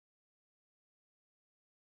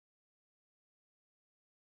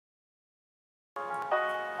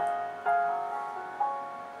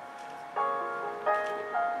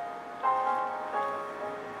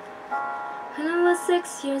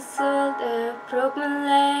6 years old, I broke my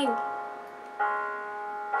leg.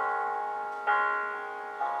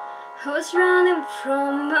 I was running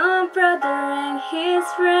from my brother and his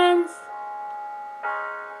friends,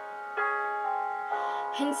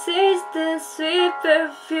 and tasted the sweet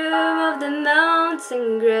perfume of the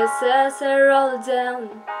mountain grass as I rolled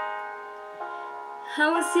down. I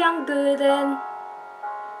was younger then.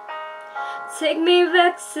 Take me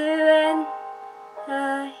back to when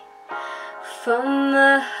I found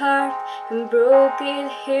my heart and broke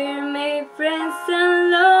it here, made friends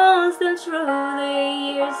and lost them through the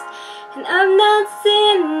years. And I've not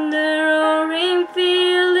seen the roaring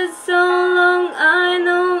field in so long. I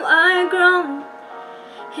know I've grown,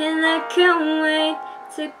 and I can't wait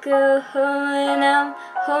to go home. And I'm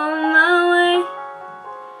on my way,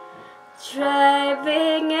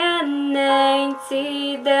 driving at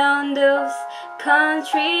 90 down those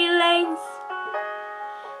country lanes,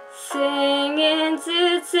 singing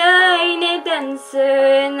to Tiny Dancer.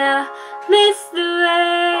 And I miss the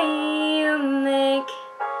way you make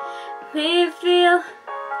me feel.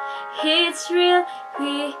 It's real.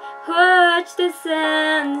 We watch the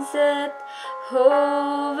sunset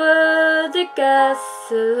over the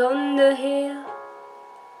castle on the hill.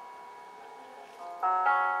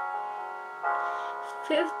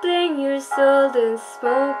 15 years old and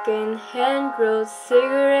smoking hand-rolled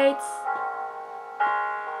cigarettes,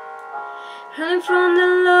 running from the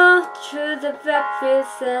law through the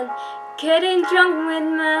backfields and getting drunk with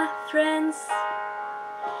my friends.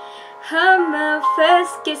 Had my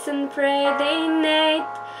first kiss on Friday night.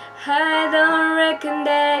 I don't reckon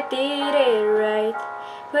that I did it right,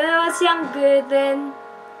 but I was younger then.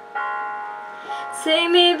 Take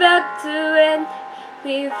me back to when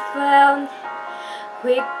we found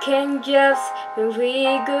weekend jobs, when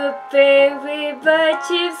we could pay. We buy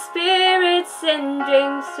cheap spirits and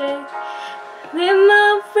drinks with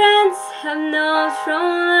my friends I've known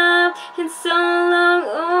from up in so long.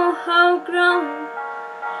 Oh, how grown.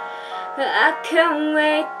 I can't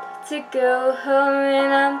wait to go home,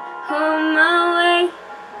 and I'm on my way,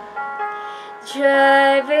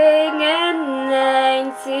 driving at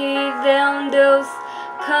 90 down those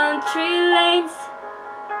country lanes,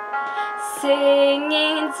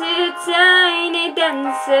 singing to Tiny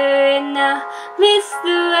Dancer. And I miss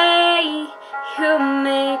the way you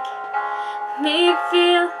make me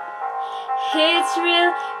feel. It's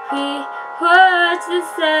real. We watch the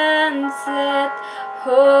sunset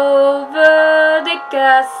over the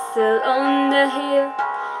castle on the hill,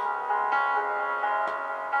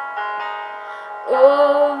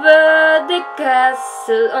 over the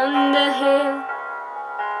castle on the hill,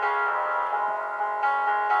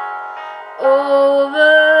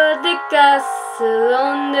 over the castle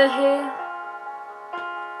on the hill.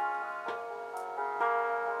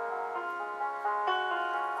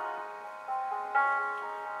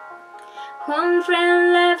 One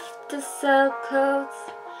friend left to sell clothes,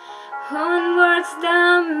 one works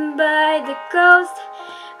down by the coast,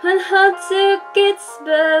 one had 2 kids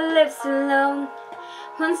but lives alone,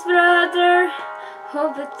 one's brother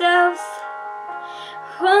overdosed,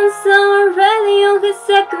 one's already on his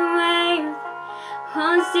second wave,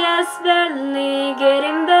 one's just barely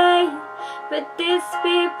getting by. But these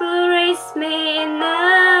people raise me, and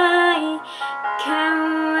I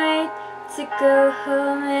can't wait to go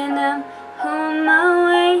home, and I'm on my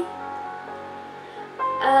way.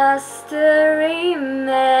 I still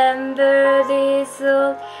remember these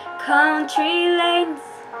old country lanes,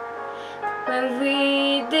 when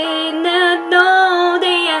we did not know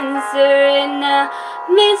the answer. And I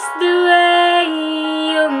miss the way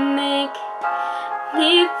you make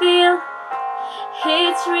me feel.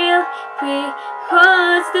 It's real. We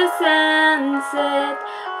watch the sunset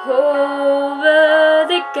over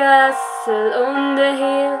the castle on the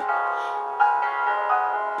hill,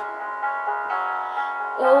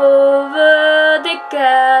 over the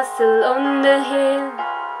castle on the hill,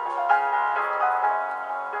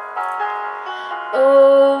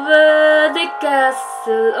 over the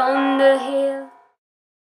castle on the hill.